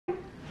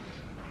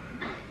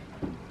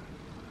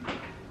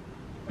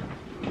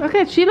Look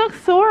at, she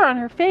looks sore on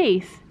her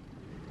face.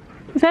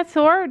 Is that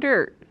sore or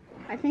dirt?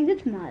 I think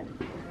it's mud.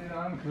 Wait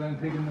on, because I'm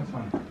taking this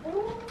one.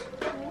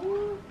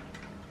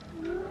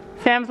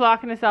 Sam's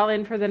locking us all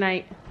in for the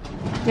night,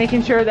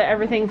 making sure that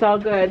everything's all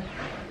good.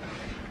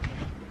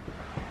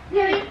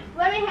 Let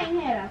me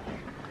hang it up.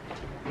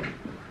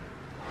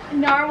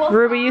 Narwhal.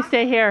 Ruby, you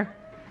stay here.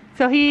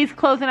 So he's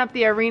closing up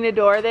the arena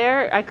door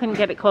there. I couldn't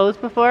get it closed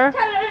before.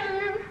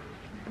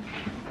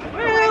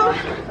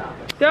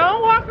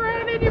 Don't walk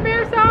around in your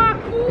bare socks.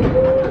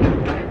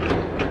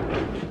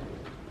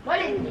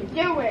 What is he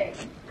doing?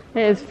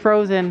 It is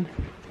frozen.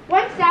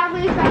 What's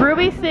sadly found?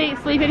 Ruby's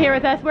sleeping here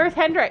with us. Where's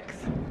Hendrix?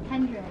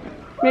 Hendrix.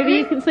 Maybe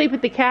you can sleep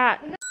with the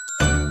cat.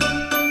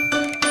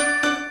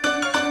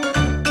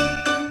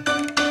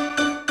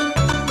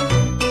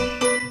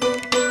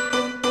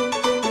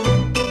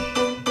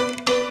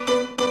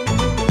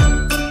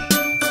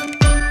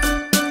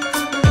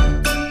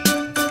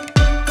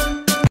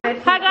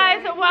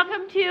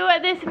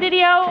 This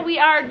video, we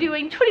are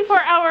doing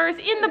 24 hours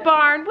in the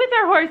barn with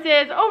our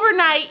horses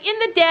overnight in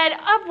the dead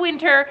of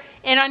winter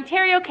in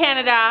Ontario,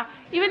 Canada.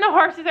 Even the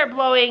horses are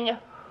blowing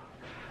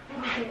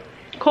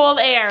cold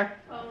air.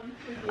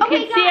 You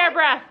can see our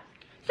breath.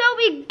 So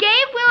we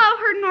gave Willow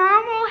her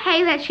normal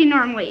hay that she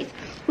normally eats.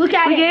 Look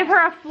at it. We gave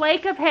her a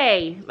flake of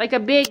hay, like a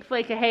big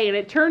flake of hay, and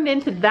it turned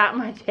into that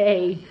much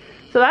hay.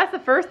 So that's the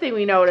first thing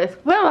we noticed.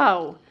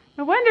 Willow,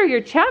 no wonder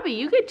you're chubby.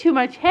 You get too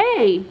much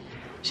hay.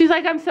 She's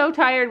like, I'm so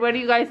tired. When are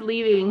you guys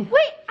leaving?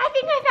 Wait, I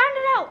think I found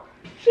it out.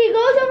 She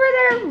goes over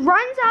there,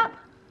 runs up,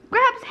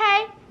 grabs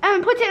hay,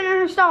 and puts it in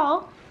her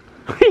stall.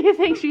 You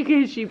think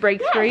she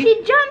breaks free?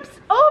 She jumps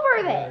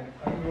over there.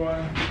 I'm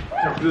going,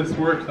 if this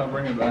works, I'll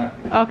bring it back.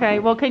 Okay,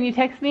 well, can you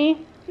text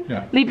me?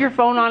 Yeah. Leave your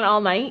phone on all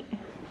night?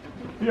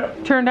 Yeah.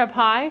 Turned up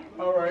high?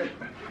 All right.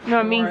 No,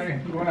 I'm being...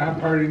 You want to have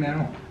a party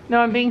now? No,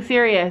 I'm being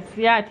serious.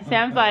 Yeah,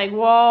 Sam's like,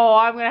 whoa,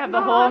 I'm going to have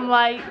the whole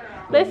night.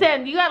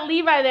 Listen, you got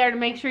Levi there to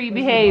make sure you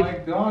behave. My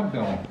dog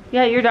don't.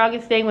 Yeah, your dog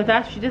is staying with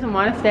us. She doesn't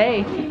want to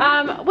stay.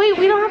 Wait,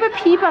 we don't have a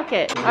pee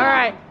bucket. All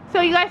right,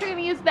 so you guys are gonna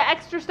use the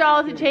extra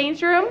stall as a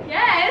change room?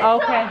 Yes.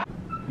 Okay.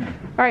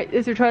 All right,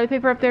 is there toilet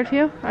paper up there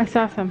too? I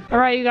saw some. All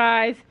right, you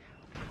guys.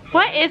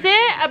 What is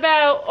it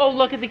about, oh,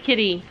 look at the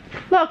kitty.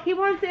 Look, he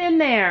wants in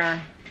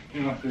there.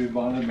 You have to be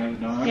bothered by the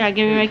dog. Yeah,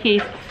 give me my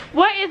keys.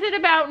 What is it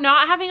about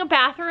not having a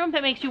bathroom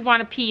that makes you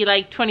want to pee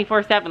like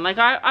 24/7? Like,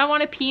 I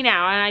want to pee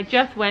now, and I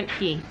just went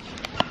pee.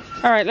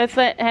 All right, let's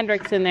let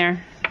Hendrix in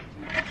there.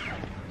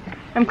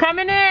 I'm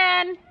coming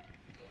in.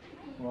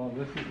 Well,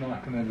 this is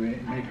not going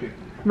to make it.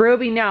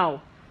 Ruby,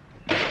 no.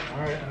 All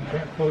right, I'm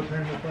trying to close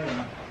her in the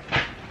front.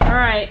 All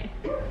right.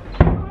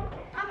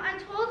 I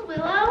told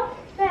Willow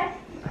that...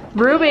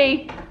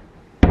 Ruby.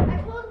 I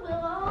told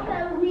Willow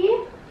that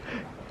we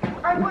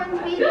are going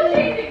to be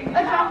doing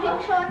a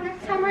jumping show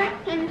next summer,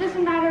 and it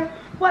doesn't matter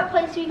what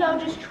place you go,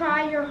 just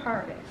try your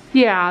hardest.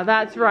 Yeah,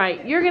 that's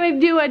right. You're going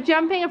to do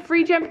a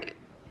free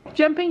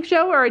jumping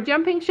show or a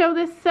jumping show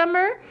this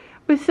summer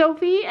with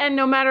Sophie, and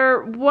no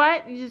matter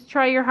what, you just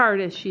try your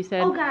hardest, she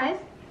said. Oh, guys.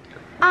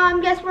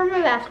 Guess where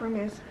my bathroom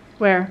is?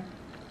 Where?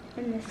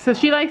 In this. So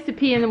she likes to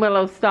pee in the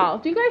Willow's stall.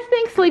 Do you guys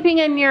think sleeping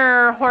in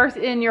your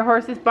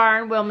horse's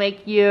barn will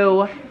make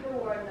you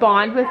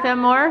bond with them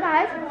more?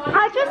 Guys,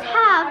 I just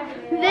have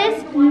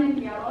this.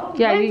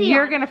 Yeah,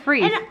 you're gonna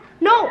freeze. And,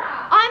 no,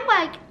 I'm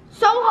like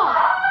so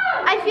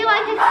hot. I feel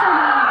like it's so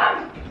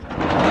hot.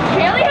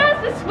 Kaylee has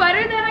the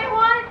sweater that I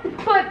want,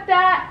 but like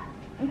that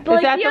the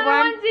the other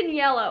one? one's in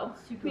yellow.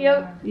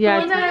 Yeah. The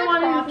one that I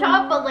want on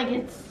top, but like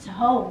it's so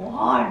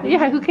hard.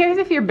 Yeah, who cares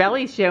if your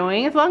belly's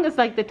showing, as long as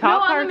like the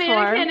top on part's the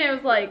mannequin warm. it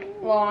was like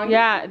long.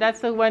 Yeah, that's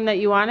the one that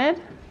you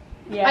wanted?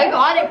 Yeah. I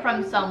got it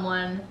from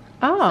someone.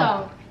 Oh.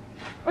 So.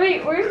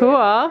 Wait, where's Cool.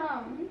 it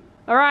from?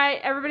 All right,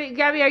 everybody.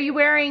 Gabby, are you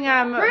wearing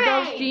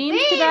those jeans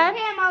Leave today?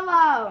 him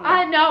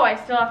alone. No, I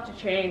still have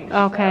to change.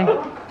 Okay.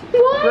 So.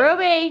 What?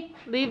 Ruby,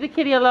 leave the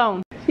kitty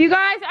alone. You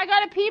guys, I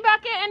got a pee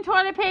bucket and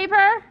toilet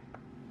paper.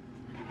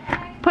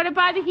 Put it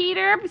by the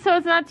heater so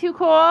it's not too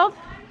cold.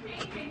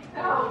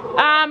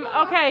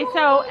 Okay,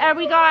 so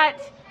we got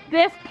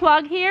this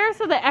plug here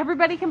so that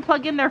everybody can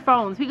plug in their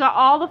phones. We got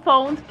all the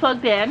phones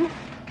plugged in.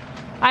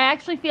 I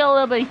actually feel a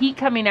little bit of heat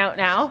coming out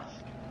now.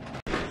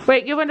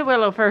 Wait, give one to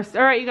Willow first.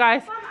 All right, you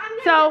guys.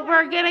 So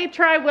we're gonna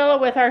try Willow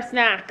with our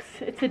snacks.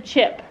 It's a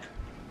chip.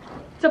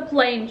 It's a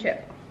plain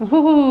chip.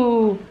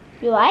 Ooh.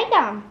 You like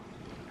them?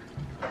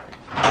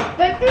 And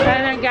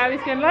then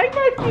Gabby's gonna, like,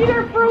 my feet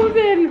are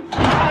frozen.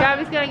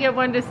 Gabby's gonna give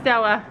one to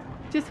Stella.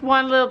 Just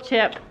one little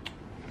chip.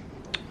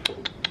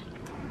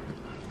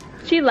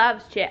 She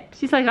loves chips.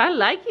 She's like, I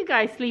like you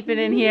guys sleeping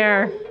in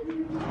here.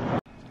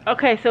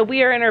 Okay, so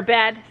we are in our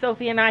bed,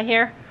 Sophie and I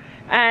here.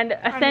 And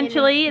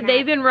essentially,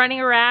 they've been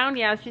running around.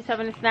 Yeah, she's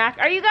having a snack.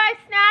 Are you guys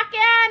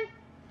snacking?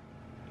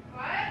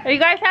 What? Are you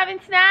guys having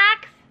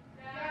snacks?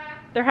 Yeah.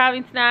 They're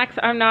having snacks.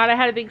 I'm not. I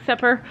had a big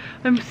supper.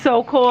 I'm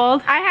so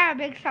cold. I had a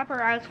big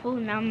supper. I was full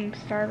and now I'm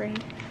starving.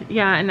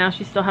 Yeah, and now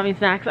she's still having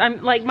snacks.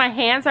 I'm like, my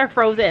hands are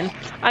frozen.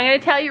 I'm gonna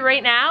tell you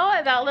right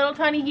now, that little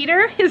tiny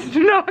heater is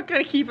not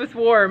gonna keep us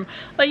warm.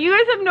 Like, you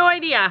guys have no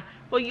idea.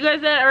 Well, you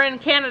guys that are in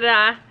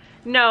Canada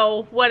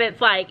know what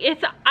it's like.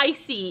 It's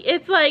icy.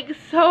 It's like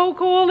so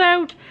cold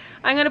out.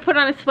 I'm gonna put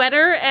on a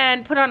sweater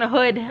and put on a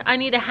hood. I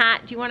need a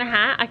hat. Do you want a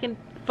hat? I can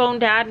phone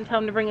Dad and tell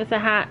him to bring us a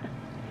hat.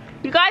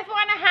 You guys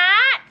want a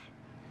hat?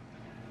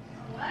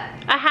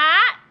 What? A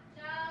hat?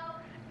 No.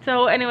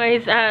 So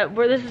anyways,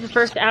 this is the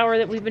first hour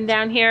that we've been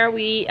down here.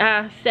 We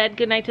said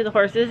goodnight to the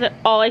horses.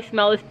 All I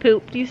smell is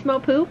poop. Do you smell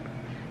poop?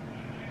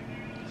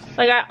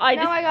 Like I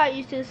got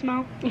used to the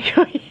smell.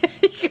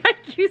 You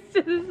got used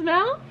to the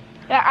smell?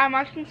 Yeah, I'm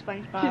watching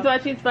SpongeBob. She's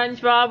watching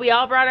SpongeBob. We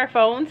all brought our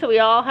phones, so we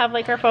all have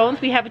like our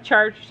phones. We have a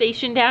charge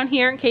station down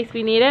here in case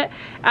we need it.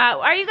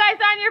 Are you guys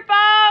on your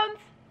phones?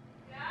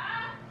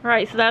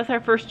 Alright, so that's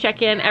our first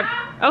check-in.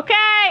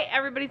 Okay,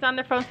 everybody's on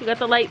their phones. We got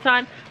the lights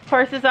on.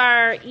 Horses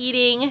are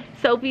eating.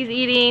 Sophie's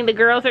eating. The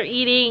girls are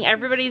eating.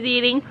 Everybody's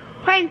eating.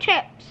 Playing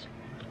chips.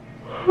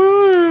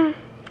 I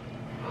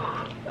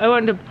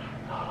wanted to...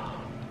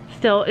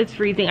 Still, it's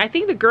freezing. I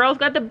think the girls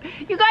got the...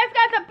 You guys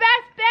got the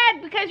best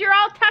bed because you're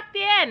all tucked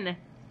in.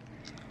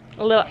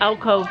 A little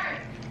alcove.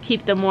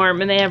 Keep them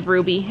warm. And they have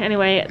Ruby.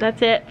 Anyway,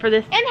 that's it for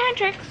this. And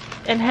Hendrix.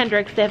 And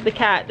Hendrix, they have the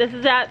cat. That's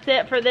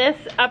it for this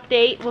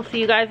update. We'll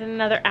see you guys in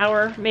another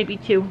hour, maybe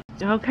 2.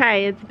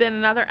 Okay, it's been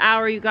another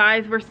hour, you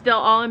guys. We're still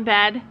all in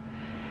bed.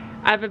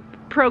 I've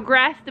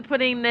progressed to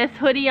putting this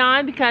hoodie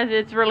on because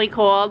it's really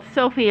cold.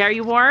 Sophie, are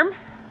you warm?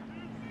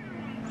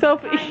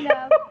 Sophie, Kind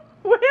of.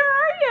 where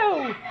are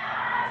you?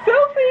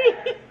 Sophie!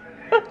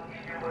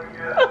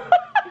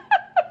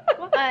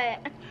 What?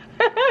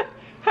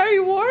 Are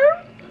you warm?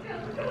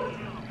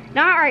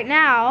 Not right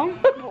now,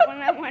 but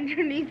when I'm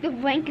underneath the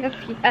blankets,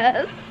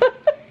 yes.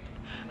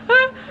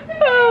 Oh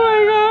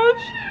my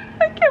gosh.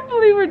 I can't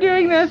believe we're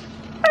doing this.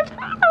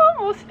 I'm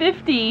almost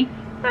 50.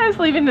 I was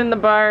leaving in the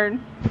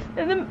barn.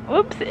 In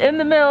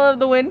the middle of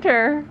the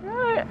winter.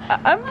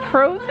 I'm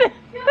frozen.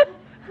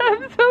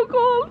 I'm so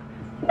cold.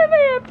 And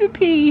I have to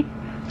pee.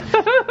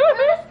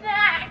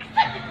 Snacks.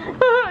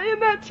 In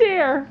that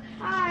chair.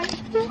 Hi.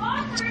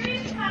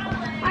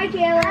 Hi,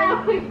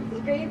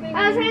 Kayla.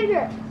 How's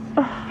Hendrix?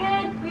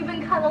 Good. We've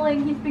been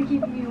cuddling. He's been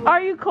keeping me warm.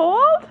 Are you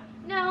cold?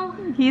 No.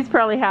 He's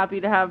probably happy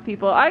to have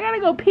people. I gotta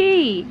go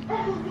pee.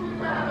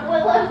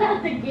 Willow's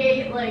at the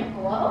gate like,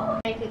 hello?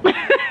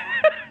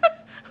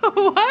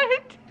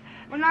 What?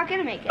 We're not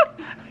gonna make it.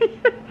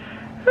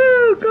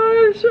 Oh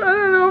gosh, I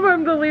don't know if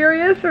I'm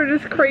delirious or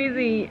just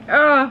crazy.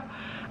 I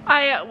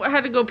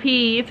had to go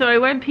pee, so I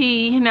went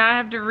pee. Now I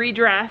have to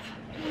redress.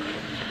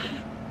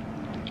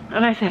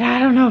 And I said, I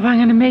don't know if I'm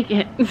gonna make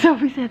it. And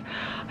Sophie said,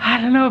 I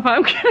don't know if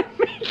I'm gonna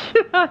make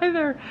it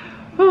either.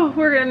 Oh,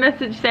 we're gonna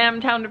message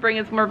Sam, tell him to bring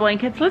us more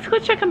blankets. Let's go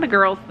check on the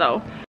girls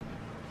though.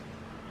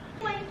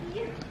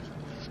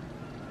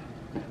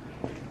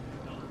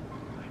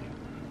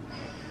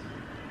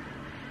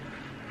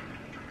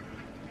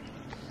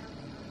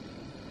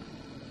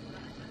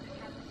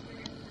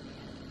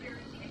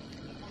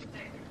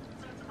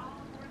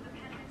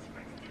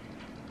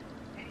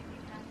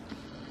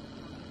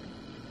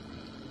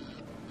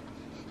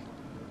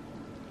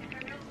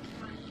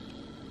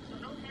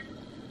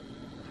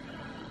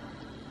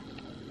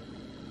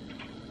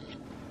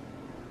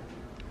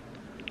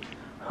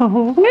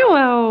 Oh,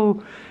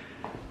 Willow.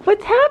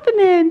 What's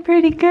happening,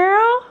 pretty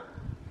girl?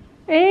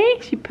 Eh?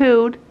 She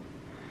pooed.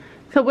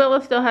 So Willow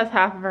still has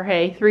half of her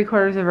hay,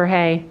 3/4 of her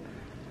hay.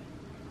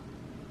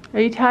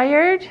 Are you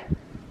tired?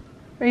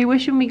 Are you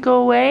wishing we go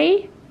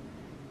away?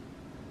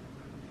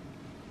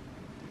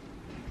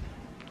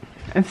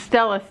 And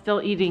Stella's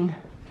still eating.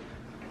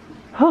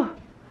 Oh,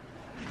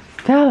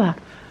 Stella,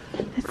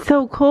 it's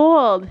so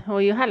cold.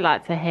 Well, you had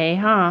lots of hay,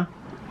 huh?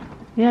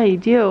 Yeah, you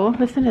do.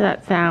 Listen to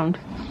that sound.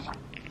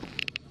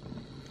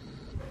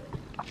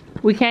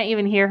 We can't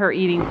even hear her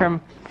eating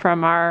from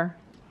our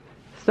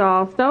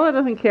stall. Stella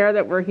doesn't care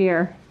that we're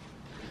here.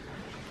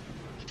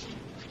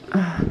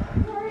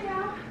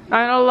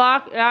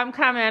 I'm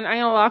coming. I'm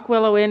gonna lock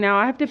Willow in now.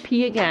 I have to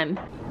pee again.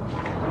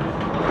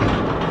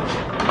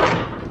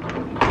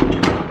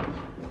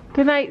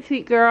 Good night,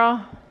 sweet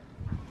girl.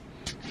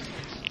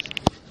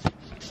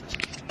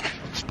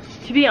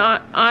 To be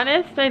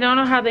honest, I don't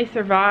know how they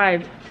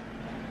survived.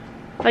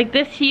 Like,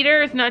 this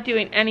heater is not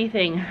doing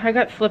anything. I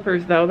got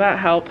slippers though, that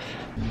helps.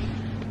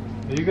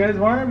 Are you guys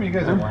warm? You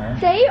guys are warm.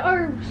 They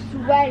are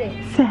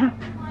sweating.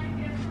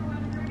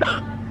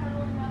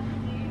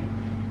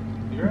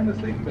 You're in the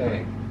sleeping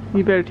bag.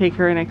 You better take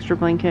her an extra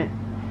blanket.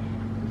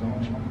 There's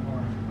only one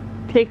more.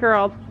 Take her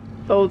all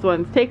those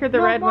ones. Take her the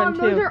No, red Mom, one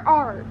too. those are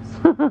ours.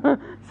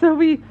 So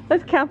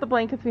let's count the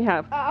blankets we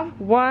have.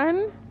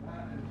 1,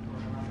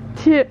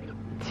 2.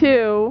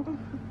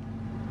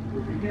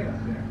 Where'd you get us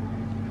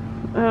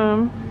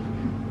there?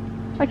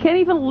 I can't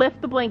even lift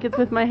the blankets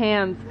with my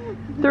hands.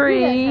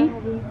 3,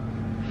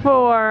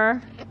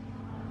 4,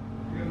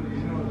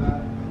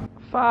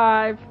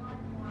 5,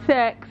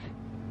 6,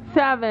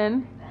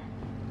 7,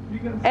 You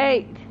got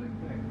 8.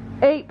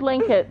 8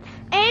 blankets.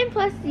 And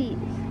plus these.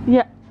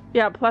 Yeah,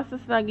 yeah, plus a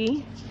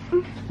Snuggie.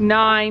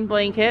 9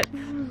 blankets.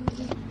 10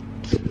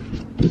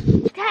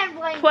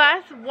 blankets.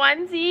 Plus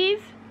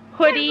onesies,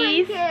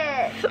 hoodies,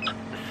 10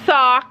 blankets.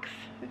 socks.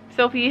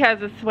 Sophie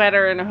has a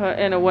sweater and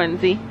a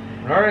onesie.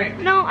 Alright.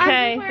 No, I'm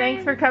Okay, wearing...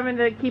 thanks for coming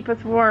to keep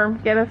us warm.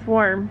 Get us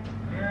warm.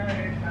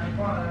 Alright, have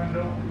fun.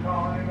 Don't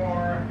call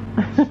anymore.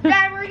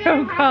 Dad, we're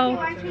Don't gonna call.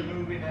 have To the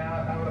movie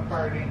now, having a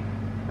party.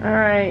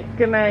 Alright,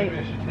 good Maybe night.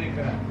 I should take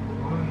a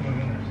balloon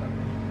moving or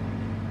something.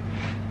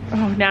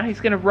 Oh, now he's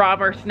gonna rob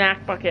our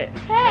snack bucket. You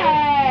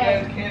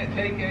Hey! guys can't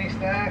take any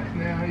snacks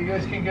now. You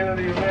guys can get out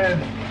of your bed.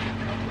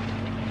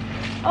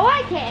 Oh,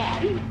 I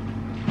can.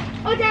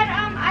 Oh, Dad,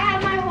 I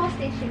have my whole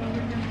station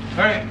over here.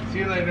 Alright, see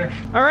you later.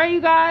 Alright,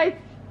 you guys.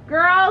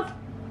 Girls.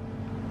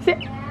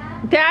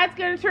 Dad's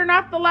gonna turn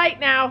off the light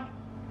now.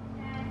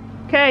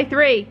 Okay,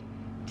 3,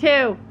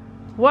 2,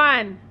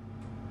 1.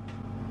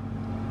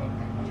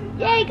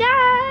 Yay,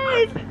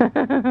 guys!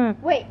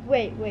 Wait.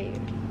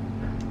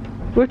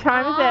 What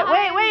time is it?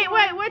 Wait.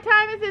 What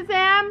time is it,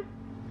 Sam?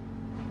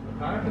 What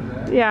time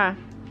is it? Yeah.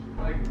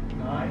 Like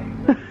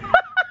 9?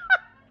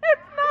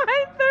 It's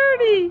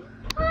 9:30.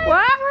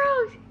 What?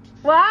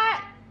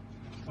 What?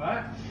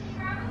 What?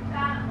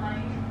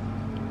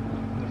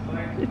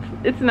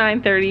 It's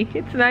 9:30.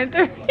 It's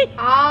 9:30.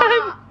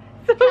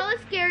 Tell a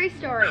scary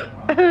story.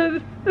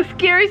 The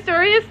scary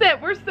story is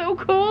that we're so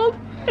cold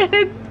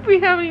and we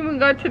haven't even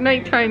got to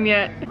nighttime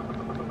yet.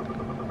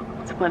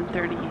 It's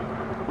 1:30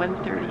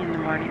 in the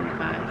morning, you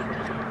guys.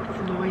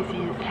 It's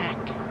noisy as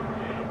heck.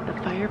 The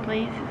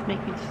fireplace is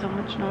making so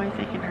much noise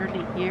I can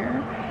hardly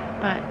hear,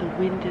 but the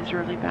wind is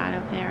really bad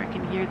out there. I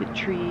can hear the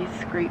trees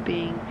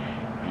scraping.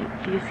 It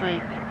feels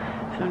like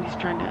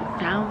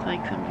sounds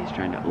like somebody's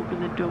trying to open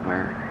the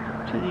door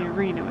to the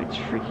arena, which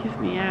freaks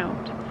me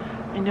out.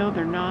 I know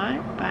they're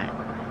not, but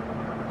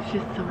it's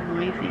just so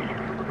noisy.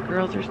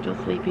 Girls are still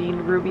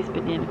sleeping. Ruby's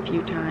been in a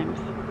few times.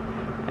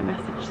 I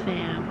messaged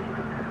Sam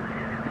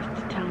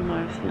just to tell him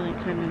I was feeling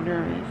kind of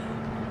nervous,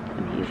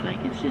 and he's like,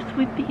 it's just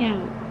windy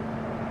out.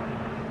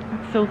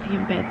 Sophie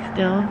in bed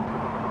still.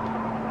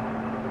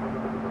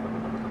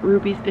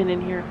 Ruby's been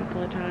in here a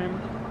couple of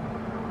times.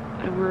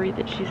 I worry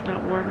that she's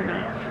not warm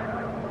enough.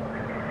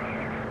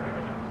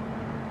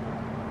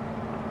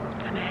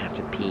 And I have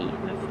to pee.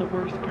 That's the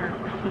worst part.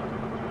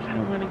 I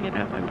don't want to get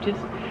up. I'm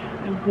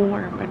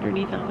warm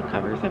underneath all the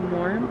covers. I'm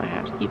warm. I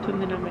have to keep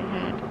something on my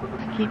head.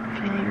 I keep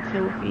feeling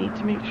Sophie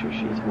to make sure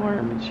she's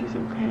warm and she's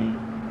okay.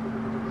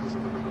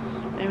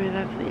 Anyway,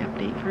 that's the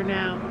update for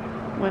now.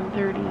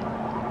 1:30.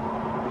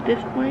 At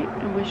this point,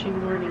 I'm wishing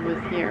morning was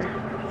here.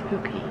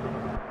 Spooky.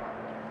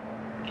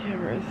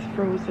 Camera is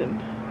frozen.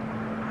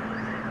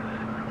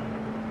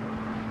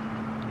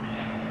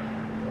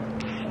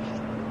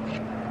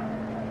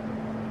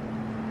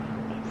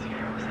 It's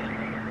frozen.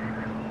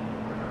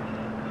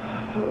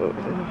 Oh.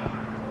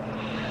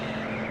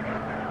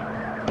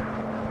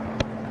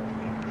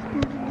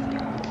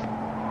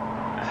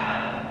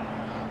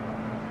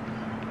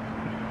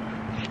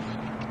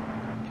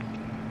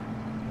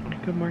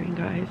 Good morning,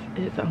 guys.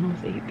 It's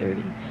almost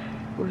 8:30.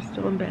 We're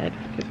still in bed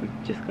because we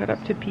just got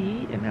up to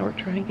pee and now we're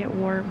trying to get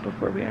warm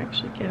before we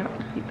actually get up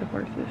and feed the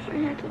horses. I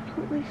had to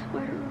put my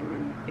sweater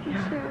on.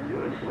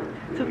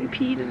 Yeah. So we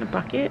peed in a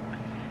bucket.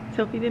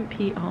 Sophie didn't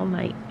pee all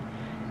night.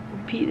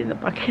 We peed in a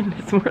bucket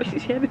this morning.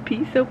 She had to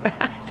pee so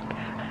bad.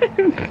 I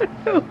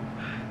don't know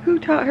who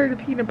taught her to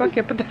pee in a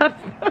bucket, but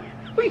that's not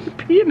how you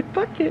pee in a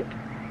bucket.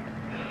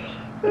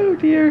 Oh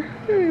dear.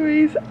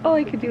 Anyways, all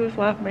I could do was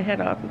laugh my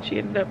head off and she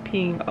ended up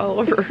peeing all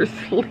over her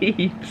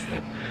sleeves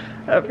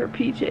of her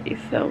PJs.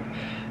 So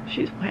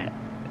she's wet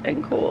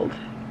and cold.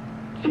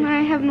 And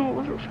I have no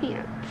other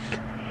pants.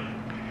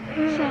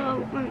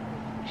 So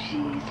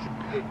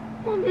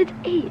it's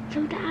 8,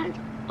 so Dad's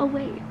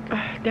awake.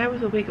 Dad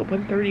was awake at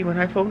 1:30 when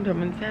I phoned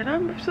him and said,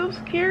 I'm so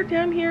scared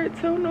down here,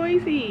 it's so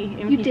noisy.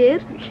 And You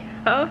did?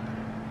 Yeah,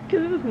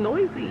 because it was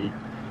noisy.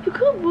 You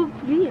could have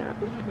woke me up.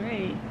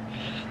 Right.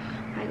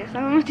 I guess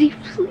I'm a deep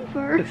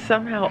sleeper. But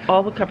somehow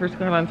all the covers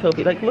got on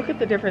Sophie. Like, look at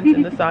the difference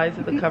in the size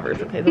of the covers.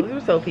 Okay, those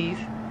are Sophie's.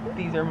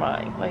 These are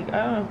mine. Like,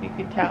 I don't know if you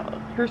could tell.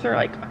 Hers are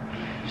like,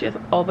 she has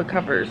all the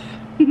covers.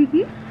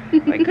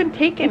 I couldn't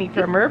take any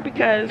from her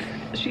because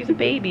she's a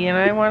baby and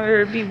I wanted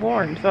her to be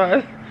warm. So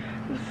it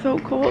was so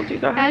cold, you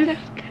guys. I was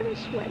kind of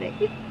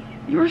sweating.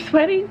 You were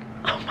sweating?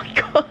 Oh my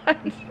god.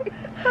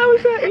 How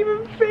is that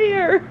even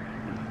fair?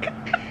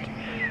 God.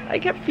 I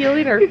kept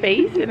feeling her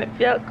face and it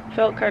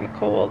felt kind of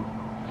cold.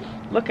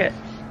 Look at.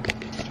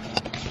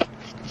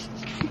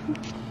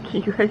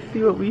 Can you guys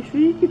see what we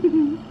see?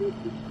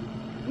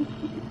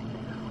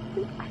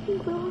 I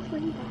think we're all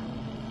laying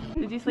down.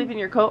 Did you sleep in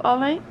your coat all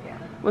night? Yeah.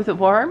 Was it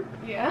warm?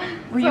 Yeah.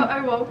 Were So you- I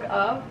woke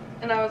up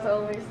and I was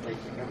only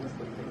sleeping on the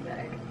sleeping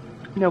bag.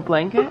 No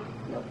blanket?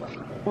 No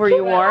blanket. Were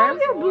you warm?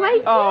 Your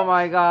blanket? Oh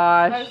my I was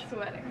gosh.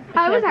 sweating.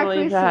 I was can't actually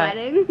believe that.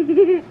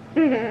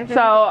 sweating.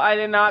 So I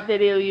did not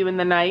video you in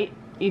the night.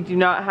 You do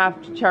not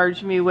have to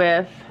charge me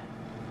with.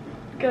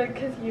 Good,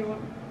 because you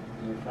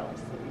You fell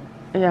asleep.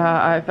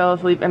 Yeah, I fell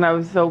asleep and I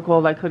was so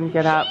cold I couldn't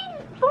get up.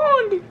 She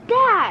phoned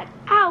Dad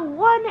at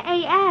 1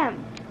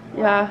 a.m.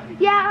 Yeah.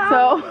 Yeah.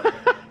 So,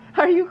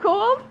 are you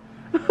cold?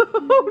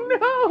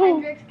 Oh no.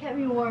 Hendrix kept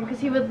me warm because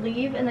he would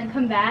leave and then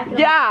come back. And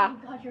Yeah. I'm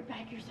like, oh God, you're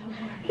back. You're so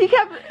warm. He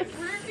kept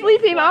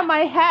sleeping on my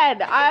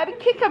head. I had to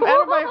kick him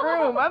out of my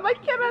room. I'm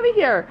like, get out of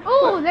here.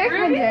 Oh, there's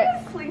Ruby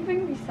Hendrix. was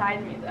sleeping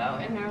beside me though,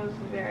 and I was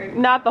very.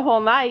 Not the whole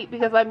night,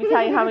 because let me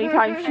tell you how many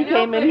times she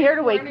came in here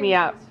to wake me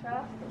up.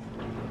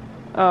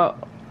 Oh.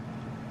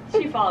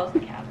 She follows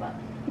the cat up.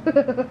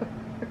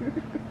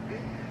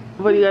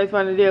 What do you guys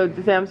want to do?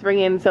 Sam's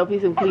bringing in Sophie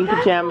some clean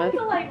pajamas.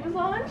 The light was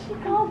on. She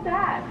called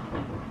Dad.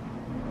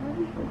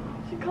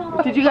 She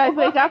called. Did you guys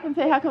wake up and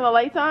say, how come the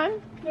light's on?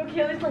 No,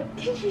 Kaylee's like,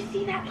 did you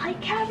see that light,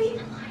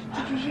 Cabby?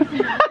 Did you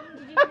hear that?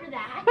 Did you hear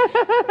that?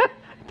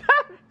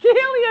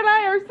 Kaylee and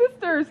I are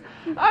sisters.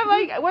 I'm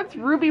like, once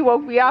Ruby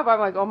woke me up, I'm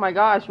like, oh my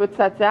gosh, what's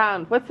that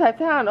sound? What's that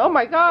sound? Oh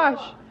my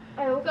gosh.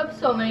 I woke up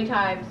so many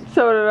times.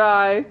 So did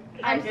I.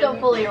 I'm still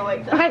fully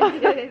awake though. I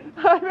didn't.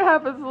 I'm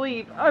half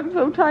asleep. I'm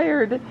so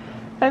tired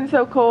and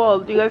so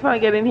cold. Do you guys want to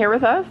get in here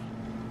with us?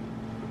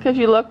 Because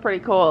you look pretty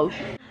cold.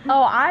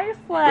 Oh, I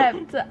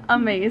slept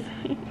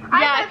amazing.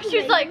 Yeah,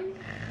 she's like,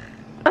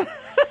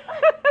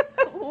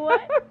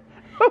 What?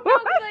 No,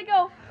 'cause I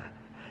go,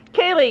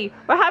 Kaylee,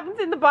 what happens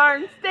in the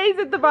barn stays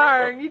at the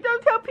barn. You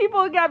don't tell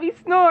people Gabby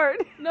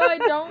snored. no, I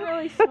don't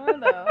really snore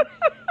though.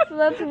 So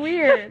that's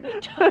weird.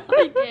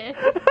 totally did.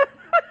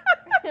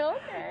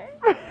 Okay.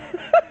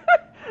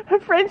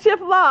 Friendship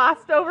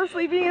lost over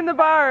sleeping in the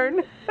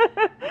barn.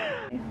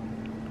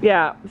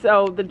 Yeah,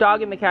 so the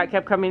dog and the cat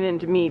kept coming in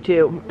to me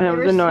too, and it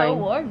was annoying. So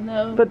warm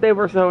though. But they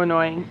were so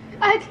annoying.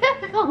 I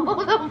took all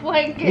the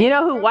blankets. You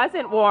know who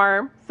wasn't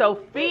warm?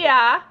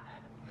 Sophia.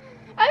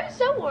 I'm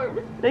so warm.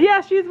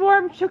 Yeah, she's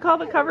warm. She took all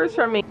the covers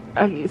from me.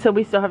 Okay, so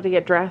we still have to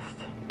get dressed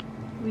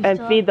and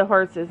feed the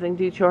horses and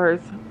do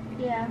chores.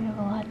 Yeah. We have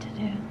a lot to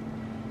do.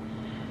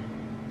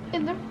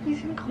 And they're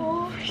freezing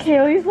cold.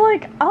 Kaylee's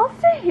like, I'll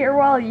stay here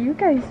while you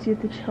guys do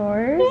the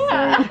chores.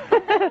 Yeah.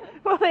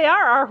 Well, they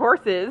are our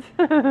horses.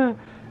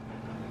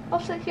 I'll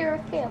sit here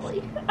with family.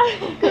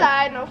 Because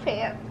I have no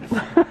pants.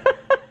 Wait,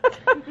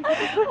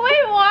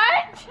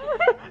 what?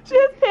 She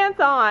has pants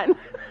on.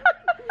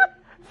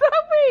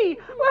 Sophie,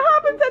 what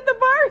happens at the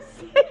barn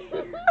stays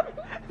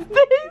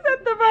at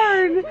the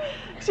barn.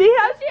 She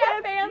has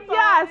pants on?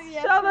 Yes,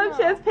 Yes show or them no?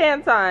 she has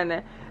pants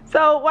on.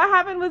 So what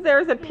happened was there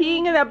was a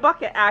peeing in a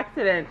bucket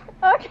accident.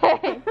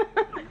 Okay.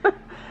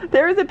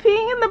 There was a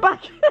peeing in the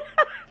bucket.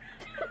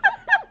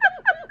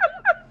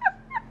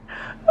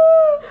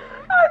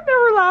 I've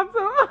never laughed so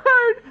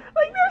hard.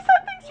 Like, there's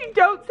some things you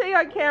don't say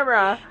on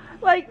camera.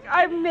 Like,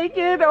 I'm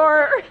naked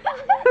or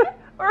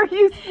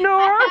you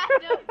snore.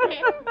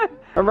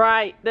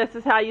 Right, this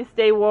is how you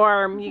stay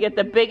warm. You get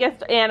the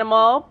biggest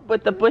animal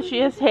with the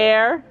bushiest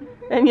hair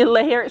and you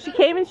lay her. She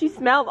came and she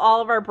smelled all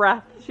of our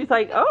breath. She's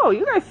like, oh,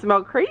 you guys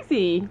smell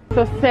crazy.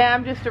 So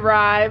Sam just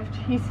arrived.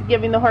 He's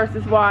giving the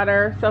horses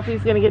water.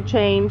 Sophie's gonna get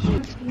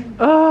changed.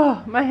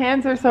 Oh, my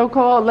hands are so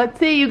cold. Let's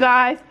see, you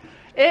guys.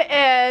 It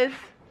is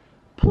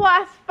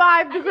plus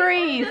 5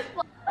 degrees.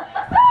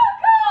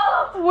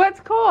 What's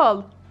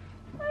cold?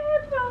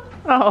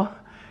 Oh,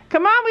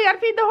 come on, we gotta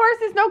feed the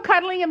horses. No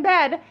cuddling in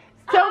bed.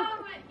 So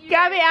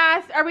Gabby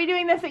asked, are we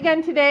doing this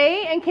again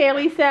today? And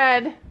Kaylee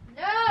said,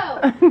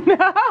 No.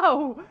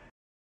 no.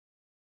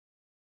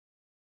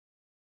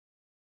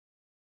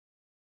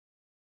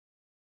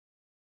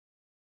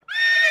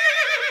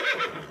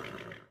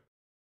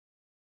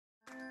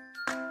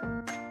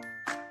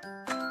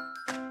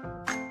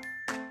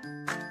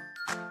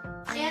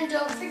 And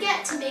don't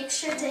forget to make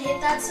sure to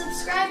hit that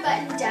subscribe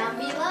button down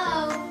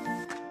below.